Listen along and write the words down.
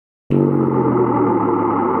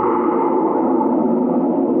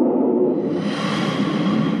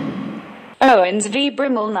Owens v.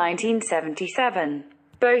 Brimmell 1977.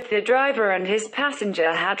 Both the driver and his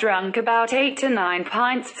passenger had drunk about 8 to 9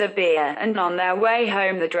 pints of beer, and on their way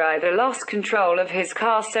home the driver lost control of his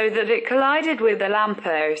car so that it collided with a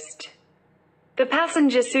lamppost. The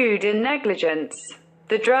passenger sued in negligence.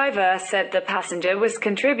 The driver said the passenger was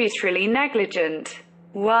contributory negligent.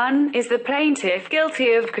 1. Is the plaintiff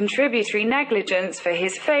guilty of contributory negligence for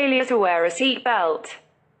his failure to wear a seat belt?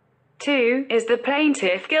 2. Is the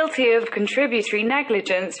plaintiff guilty of contributory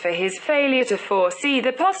negligence for his failure to foresee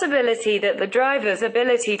the possibility that the driver's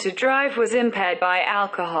ability to drive was impaired by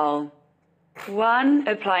alcohol? 1.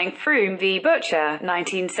 Applying Froome v. Butcher,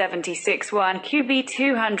 1976 1 QB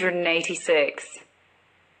 286.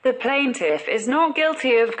 The plaintiff is not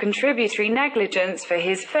guilty of contributory negligence for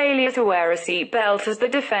his failure to wear a seat belt, as the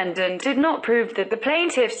defendant did not prove that the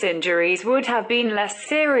plaintiff's injuries would have been less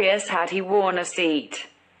serious had he worn a seat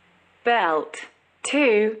belt.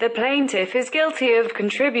 2. The plaintiff is guilty of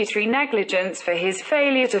contributory negligence for his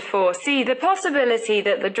failure to foresee the possibility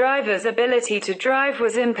that the driver's ability to drive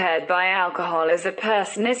was impaired by alcohol, as a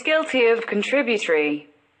person is guilty of contributory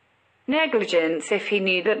negligence if he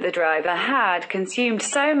knew that the driver had consumed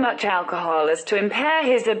so much alcohol as to impair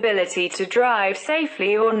his ability to drive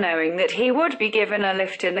safely, or knowing that he would be given a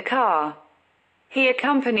lift in the car he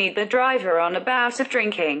accompanied the driver on a bout of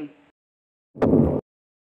drinking.